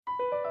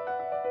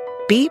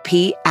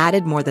BP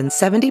added more than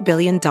 $70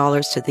 billion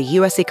to the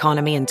U.S.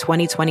 economy in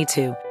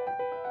 2022.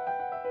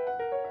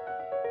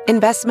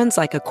 Investments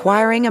like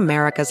acquiring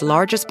America's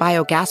largest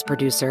biogas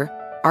producer,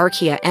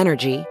 Archaea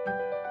Energy,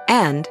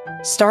 and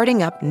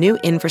starting up new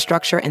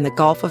infrastructure in the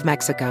Gulf of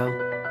Mexico.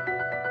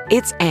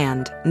 It's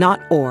and,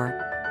 not or.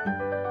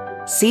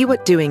 See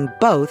what doing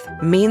both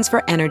means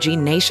for energy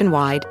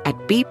nationwide at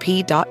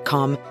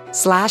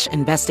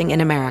bp.com/investing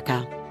in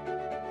America.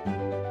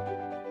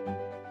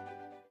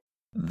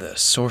 The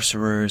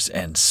sorcerers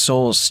and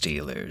soul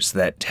stealers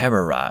that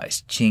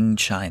terrorized Qing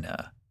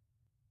China.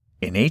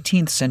 In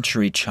 18th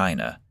century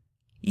China,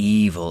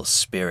 evil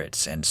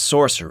spirits and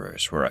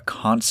sorcerers were a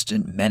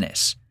constant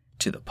menace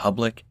to the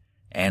public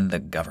and the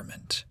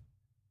government.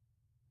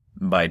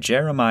 By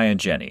Jeremiah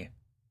Jenny.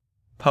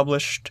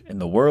 Published in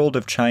The World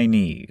of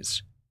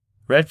Chinese.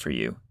 Read for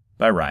you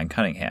by Ryan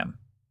Cunningham.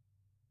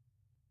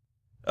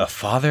 A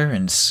father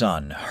and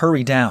son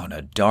hurry down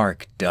a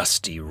dark,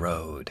 dusty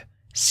road,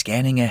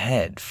 scanning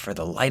ahead for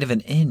the light of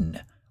an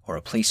inn or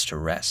a place to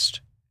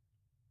rest.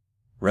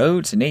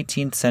 Roads in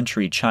 18th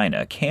century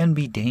China can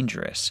be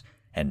dangerous,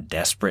 and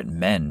desperate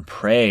men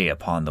prey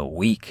upon the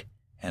weak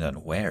and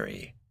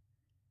unwary.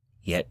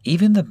 Yet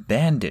even the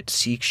bandit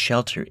seeks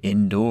shelter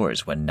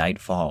indoors when night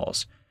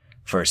falls,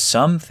 for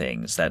some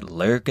things that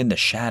lurk in the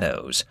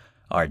shadows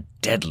are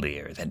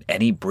deadlier than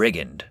any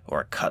brigand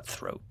or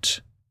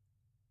cutthroat.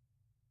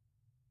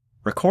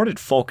 Recorded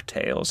folk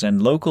tales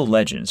and local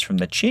legends from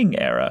the Qing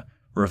era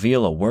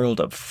reveal a world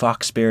of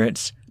fox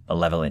spirits,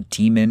 malevolent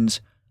demons,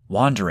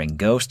 wandering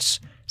ghosts,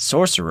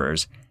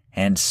 sorcerers,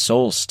 and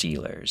soul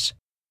stealers.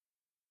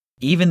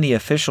 Even the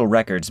official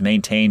records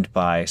maintained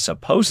by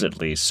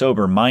supposedly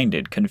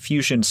sober-minded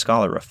Confucian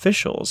scholar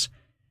officials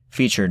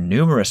feature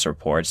numerous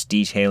reports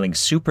detailing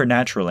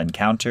supernatural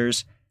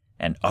encounters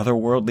and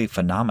otherworldly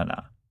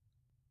phenomena.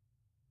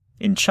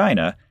 In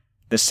China,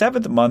 the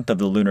 7th month of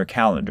the lunar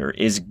calendar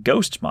is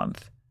Ghost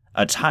Month,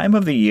 a time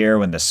of the year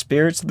when the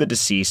spirits of the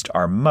deceased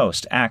are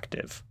most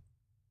active.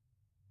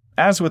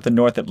 As with the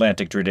North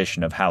Atlantic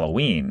tradition of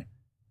Halloween,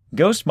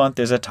 Ghost Month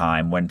is a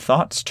time when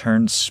thoughts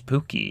turn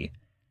spooky,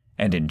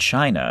 and in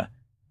China,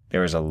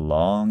 there is a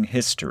long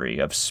history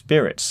of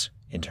spirits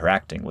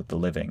interacting with the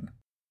living.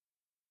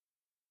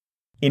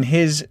 In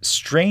his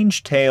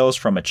Strange Tales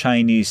from a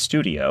Chinese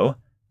Studio,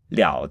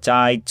 Liao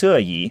Zai Zhe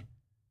Yi,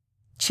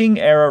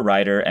 Qing-era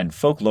writer and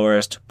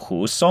folklorist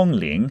Pu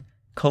Songling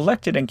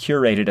collected and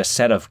curated a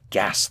set of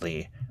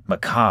ghastly,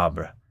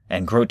 macabre,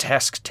 and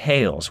grotesque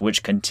tales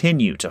which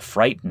continue to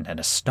frighten and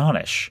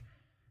astonish,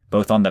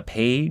 both on the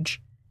page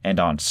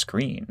and on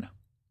screen.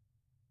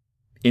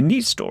 In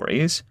these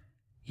stories,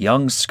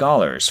 young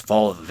scholars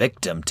fall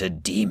victim to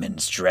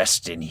demons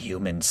dressed in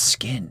human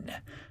skin.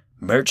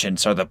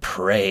 Merchants are the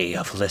prey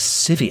of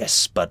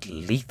lascivious but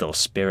lethal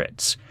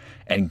spirits,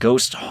 and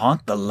ghosts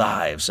haunt the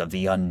lives of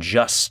the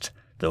unjust,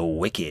 the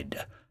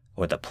wicked,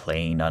 or the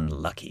plain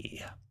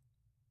unlucky.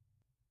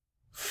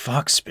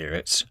 Fox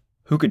spirits,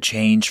 who could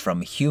change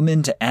from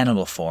human to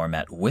animal form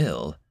at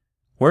will,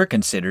 were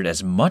considered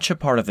as much a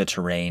part of the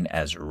terrain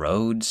as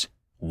roads,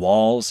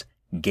 walls,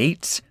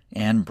 gates,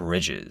 and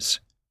bridges.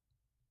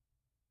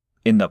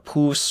 In the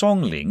Pu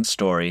Songling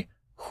story,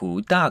 Hu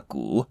Da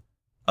Gu,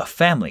 a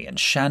family in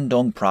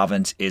Shandong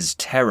province is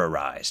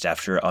terrorized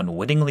after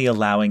unwittingly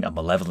allowing a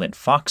malevolent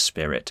fox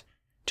spirit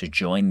to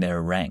join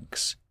their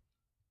ranks.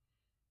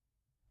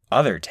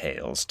 Other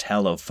tales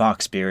tell of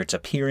fox spirits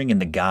appearing in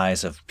the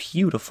guise of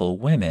beautiful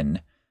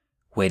women,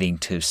 waiting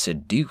to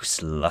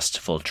seduce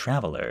lustful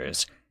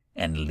travelers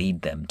and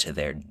lead them to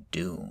their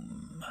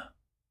doom.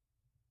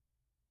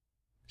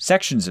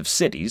 Sections of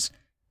cities,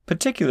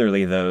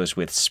 particularly those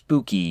with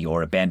spooky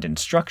or abandoned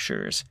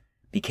structures,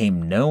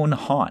 became known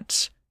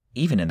haunts,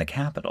 even in the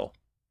capital.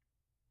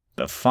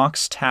 The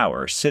Fox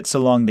Tower sits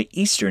along the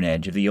eastern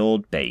edge of the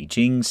old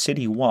Beijing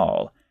city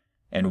wall,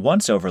 and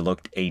once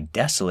overlooked a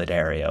desolate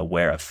area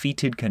where a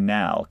fetid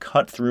canal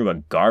cut through a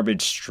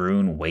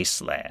garbage-strewn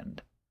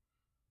wasteland.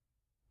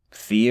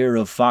 Fear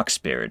of fox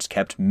spirits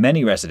kept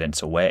many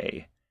residents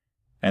away,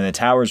 and the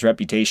tower's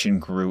reputation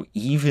grew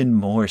even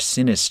more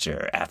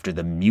sinister after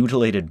the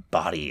mutilated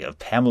body of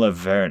Pamela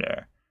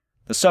Werner,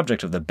 the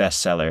subject of the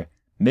bestseller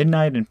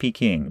Midnight in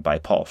Peking by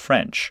Paul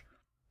French,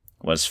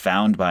 was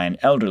found by an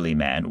elderly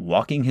man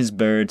walking his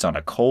birds on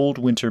a cold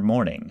winter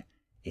morning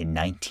in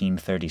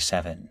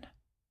 1937.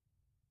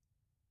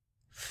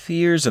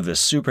 Fears of the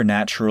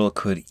supernatural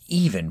could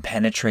even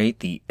penetrate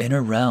the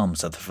inner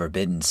realms of the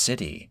Forbidden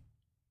City.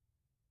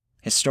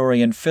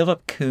 Historian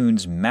Philip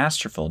Kuhn's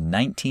masterful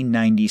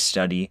 1990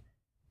 study,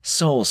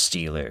 Soul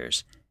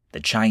Stealers, The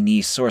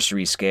Chinese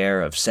Sorcery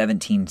Scare of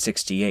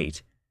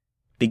 1768,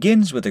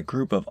 begins with a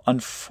group of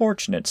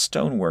unfortunate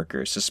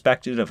stoneworkers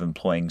suspected of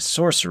employing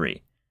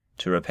sorcery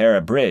to repair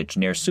a bridge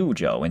near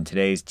Suzhou in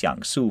today's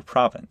Jiangsu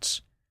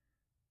province.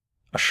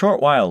 A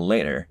short while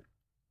later,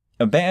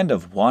 a band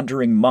of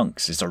wandering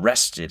monks is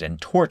arrested and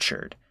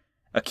tortured,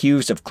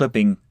 accused of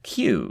clipping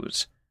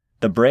queues,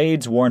 the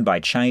braids worn by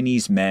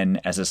Chinese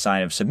men as a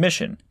sign of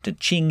submission to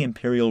Qing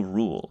imperial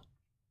rule.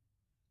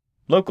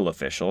 local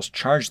officials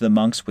charged the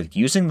monks with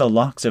using the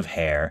locks of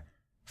hair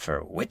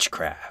for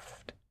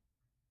witchcraft.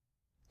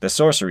 The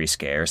sorcery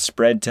scare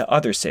spread to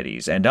other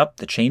cities and up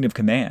the chain of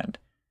command,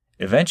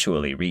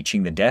 eventually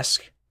reaching the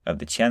desk of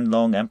the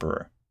Qianlong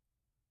emperor.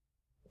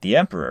 The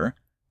emperor,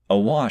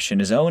 awash in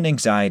his own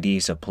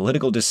anxieties of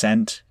political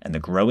dissent and the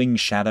growing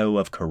shadow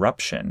of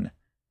corruption,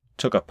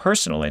 took a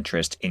personal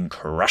interest in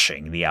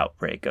crushing the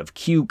outbreak of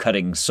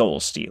queue-cutting soul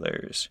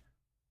stealers.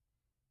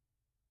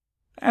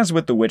 As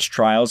with the witch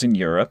trials in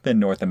Europe and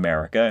North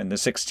America in the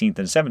 16th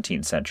and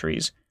 17th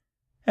centuries,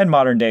 and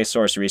modern-day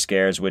sorcery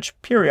scares which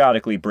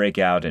periodically break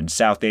out in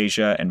South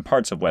Asia and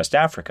parts of West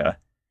Africa,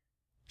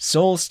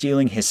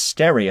 soul-stealing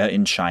hysteria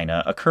in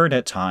China occurred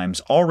at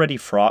times already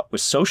fraught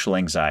with social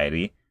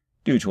anxiety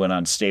due to an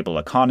unstable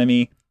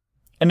economy,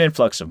 an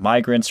influx of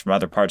migrants from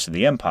other parts of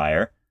the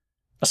empire,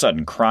 a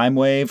sudden crime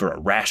wave or a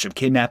rash of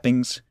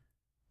kidnappings,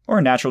 or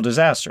a natural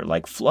disaster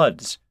like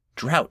floods,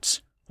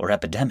 droughts, or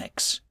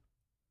epidemics.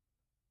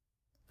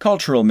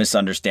 Cultural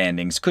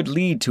misunderstandings could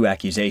lead to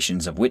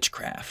accusations of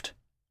witchcraft.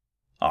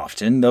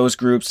 Often, those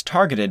groups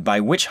targeted by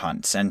witch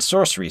hunts and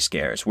sorcery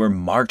scares were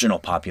marginal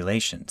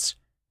populations: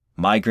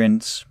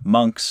 migrants,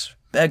 monks,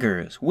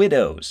 beggars,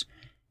 widows,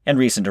 and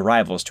recent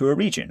arrivals to a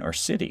region or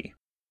city.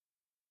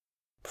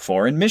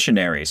 Foreign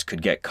missionaries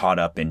could get caught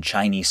up in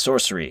Chinese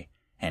sorcery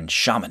and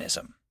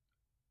shamanism.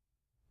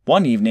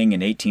 One evening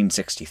in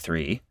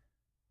 1863,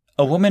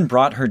 a woman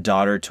brought her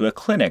daughter to a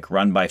clinic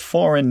run by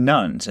foreign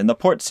nuns in the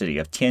port city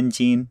of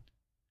Tianjin.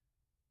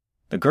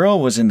 The girl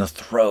was in the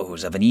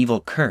throes of an evil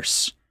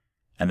curse,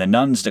 and the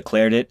nuns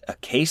declared it a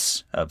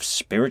case of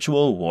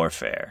spiritual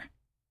warfare.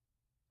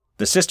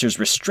 The sisters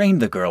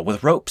restrained the girl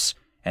with ropes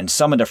and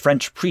summoned a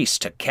French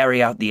priest to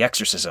carry out the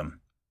exorcism.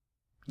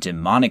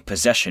 Demonic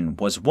possession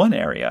was one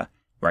area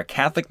where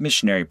Catholic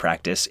missionary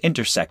practice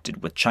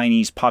intersected with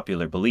Chinese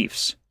popular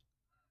beliefs.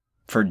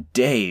 For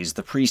days,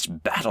 the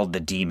priest battled the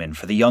demon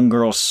for the young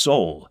girl's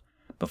soul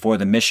before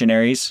the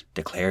missionaries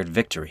declared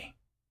victory.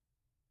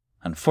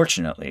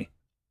 Unfortunately,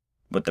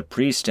 what the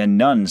priest and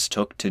nuns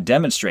took to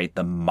demonstrate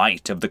the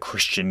might of the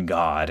Christian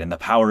God and the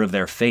power of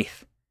their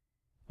faith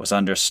was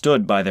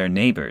understood by their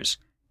neighbors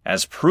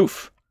as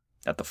proof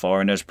that the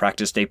foreigners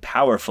practiced a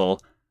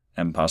powerful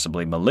and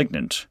possibly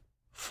malignant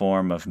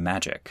form of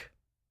magic.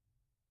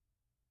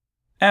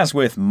 As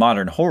with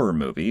modern horror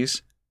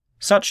movies,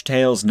 such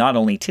tales not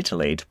only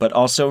titillate but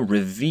also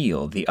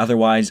reveal the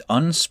otherwise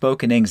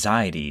unspoken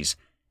anxieties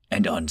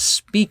and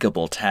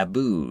unspeakable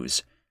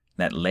taboos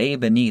that lay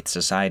beneath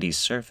society's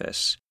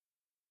surface.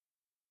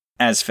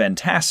 As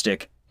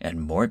fantastic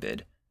and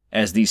morbid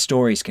as these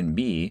stories can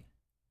be,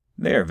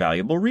 they are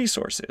valuable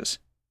resources.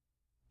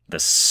 The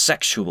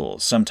sexual,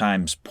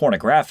 sometimes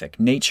pornographic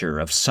nature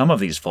of some of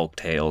these folk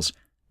tales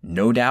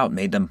no doubt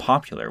made them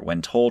popular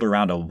when told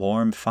around a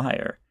warm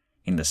fire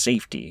in the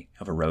safety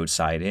of a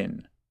roadside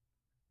inn.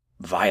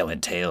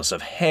 Violent tales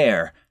of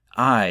hair,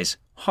 eyes,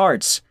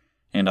 hearts,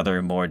 and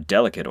other more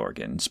delicate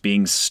organs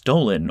being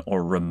stolen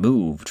or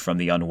removed from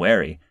the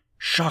unwary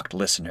shocked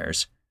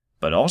listeners,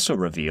 but also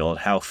revealed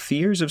how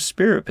fears of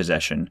spirit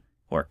possession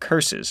or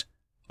curses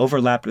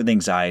overlapped with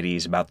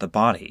anxieties about the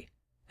body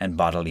and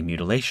bodily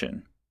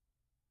mutilation.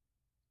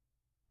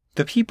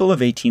 The people of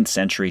 18th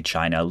century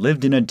China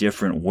lived in a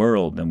different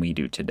world than we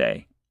do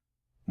today,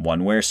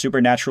 one where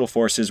supernatural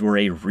forces were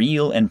a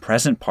real and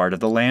present part of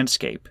the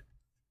landscape.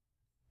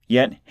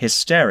 Yet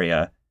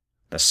hysteria,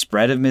 the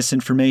spread of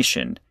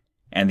misinformation,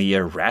 and the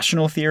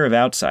irrational fear of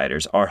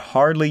outsiders are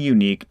hardly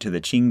unique to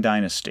the Qing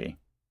dynasty.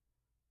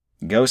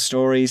 Ghost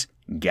stories,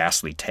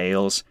 ghastly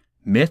tales,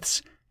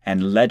 myths,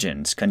 and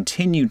legends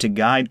continue to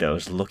guide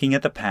those looking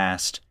at the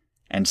past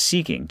and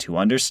seeking to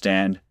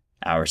understand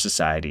our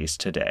societies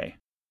today.